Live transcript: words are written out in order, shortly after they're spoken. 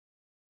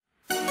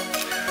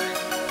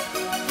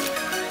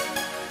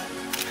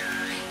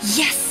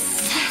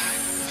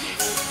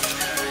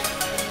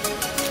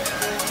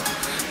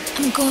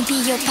I'm gonna be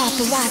your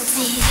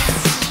paparazzi.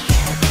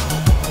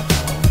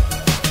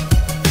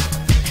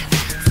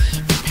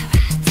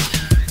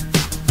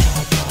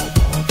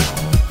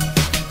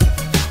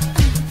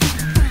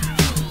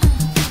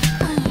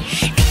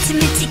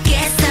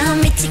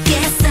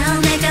 미치겠어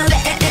내가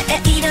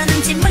왜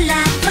이러는지 몰라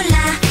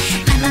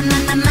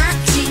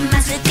마치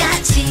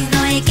마술같이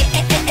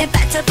너에게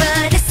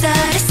빠져버렸어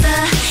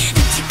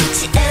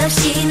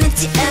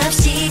눈치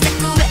없이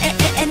자꾸 왜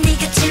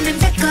네가 질문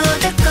뱉고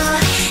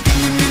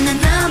나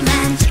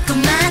너만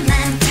자꾸만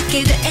난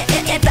찾게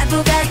돼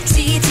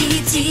바보같이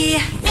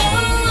날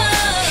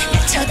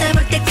쳐다볼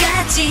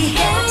때까지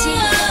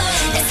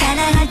날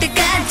사랑할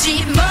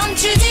때까지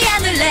멈추지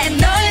않을래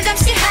널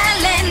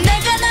감시할래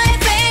내가 너의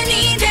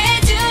팬이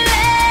돼줄래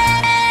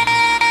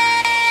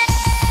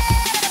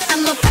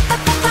I'm a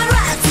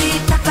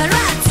paparazzi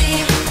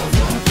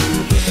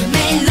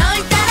매일 널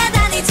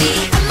따라다니지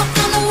I'm not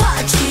gonna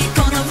watch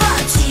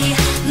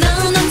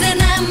넌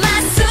언제나 my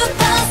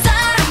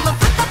superstar I'm a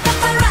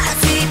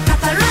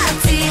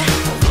paparazzi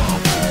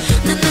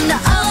넌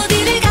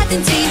어디를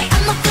가든지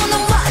I'm not gonna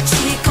watch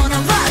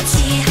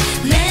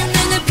내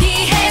눈을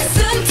피해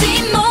숨지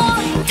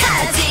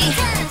못하지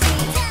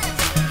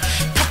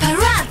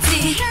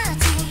paparazzi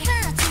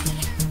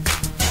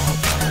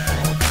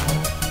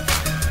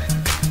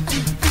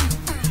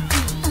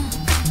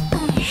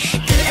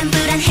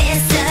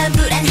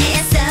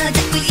불안해서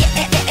자꾸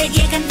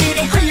예감들의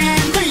혼란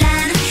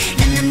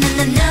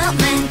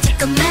너만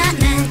자꾸만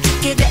난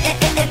찾게 돼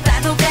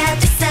바보가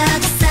됐어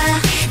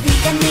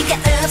네가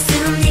없음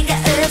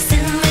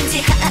왠지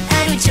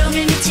하루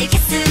종일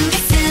미치겠음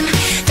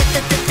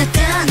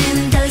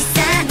더는 더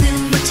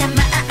이상은 못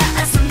참아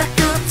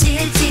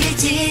손바꿈질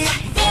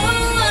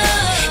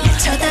날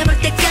쳐다볼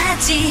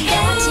때까지 날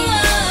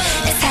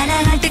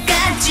사랑할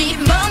때까지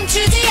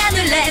멈추지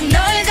않을래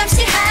널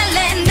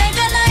감시할래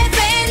내가 너의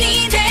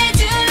팬이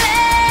돼줄래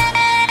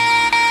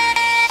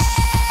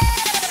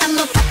I'm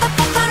a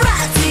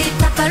paparazzi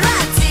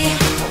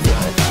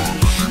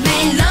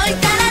매일 널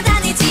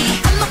따라다니지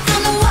I'm not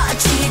gonna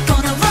watch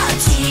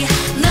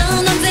넌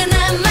언제나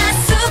my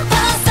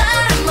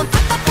superstar I'm a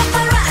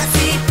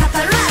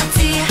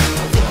paparazzi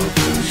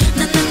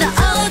넌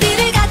어디를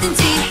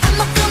가든지 I'm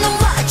not gonna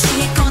watch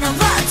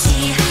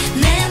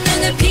내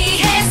눈을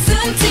피해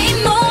숨지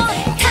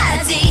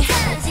못하지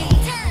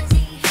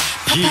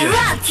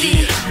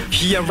paparazzi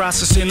Here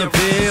us in the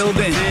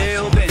building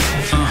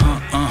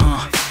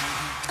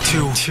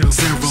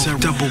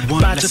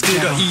 2-0-1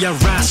 빠져들어 이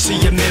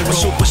아라스의 mirror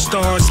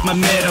Superstars my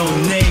middle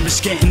name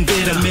is getting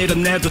bitter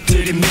밀어내도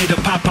들이밀어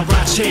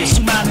paparazzi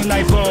수많은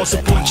eyeballs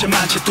본체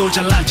많지 또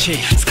잘난 체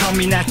It's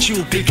coming at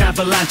you big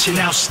avalanche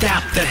Now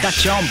stop that 다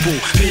전부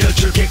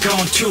밀어줄게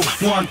gone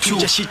 2-1-2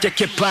 이제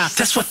시작해봐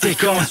That's what they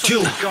gon'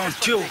 do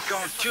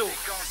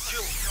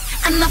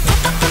I'm a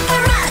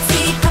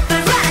paparazzi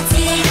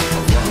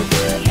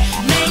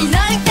매일 널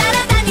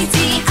따라다니지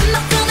I'm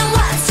not gonna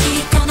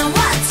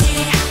watch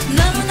넌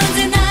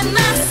언제나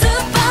my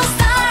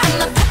superstar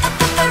I'm a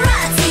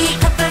paparazzi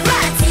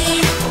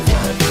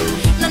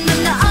넌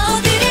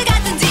어디를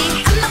가든지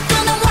I'm not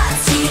gonna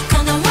watch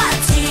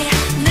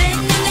내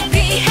눈을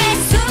피해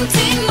숨지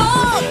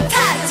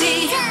못하지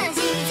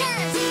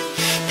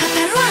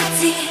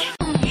paparazzi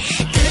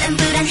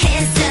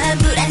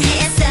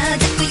불안해서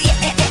자꾸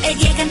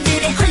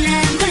예감들의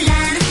혼란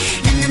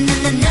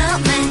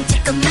너만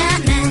자꾸만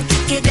난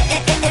찾게 돼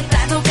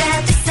바보가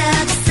됐어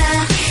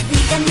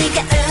네가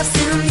없음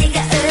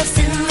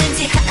왠지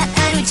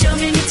하루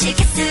종일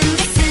미치겠음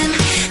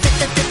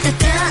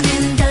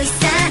더는 더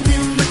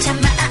이상은 못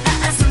참아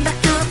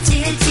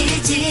손바꿈질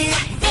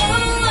날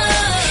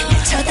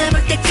쳐다볼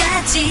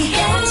때까지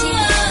날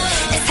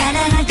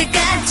사랑할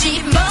때까지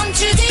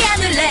멈추지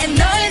않을래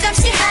널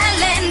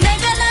감시할래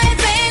내가 너의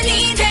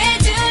팬이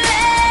돼줄래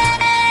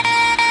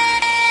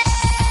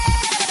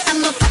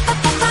I'm a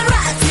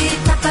paparazzi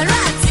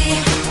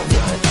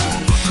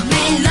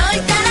매일 널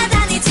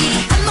따라다니지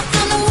I'm not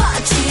gonna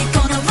watch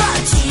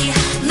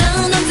넌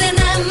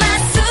언제나 my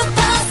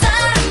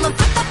superstar I'm a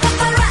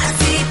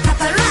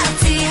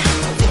paparazzi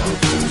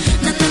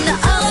넌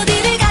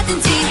어디를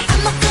가든지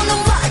I'm not gonna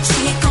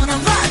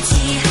watch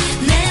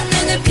내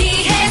눈을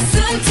피해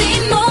숨지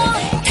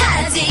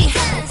못하지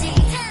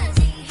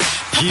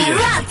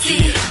paparazzi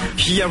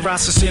Here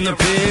us in the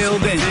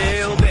building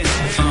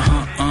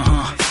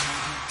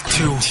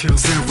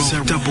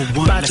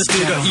 2-0-1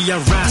 빠져들어 이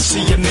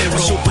아라스의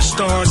mirror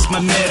Superstars my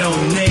middle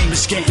name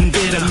is getting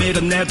bitter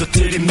밀어내도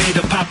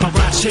들이밀어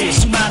paparazzi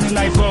수많은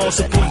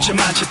eyeballs 본체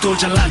많지 또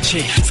잘난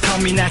체 It's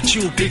coming at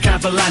you big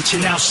avalanche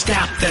Now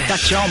stop that 다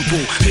전부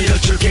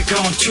밀어줄게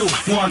gone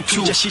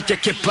 2-1-2 이제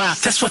시작해봐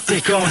That's what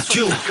they gon'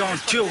 do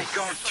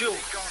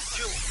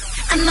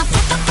I'm a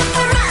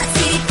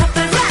paparazzi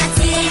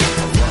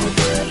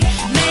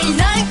매일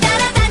널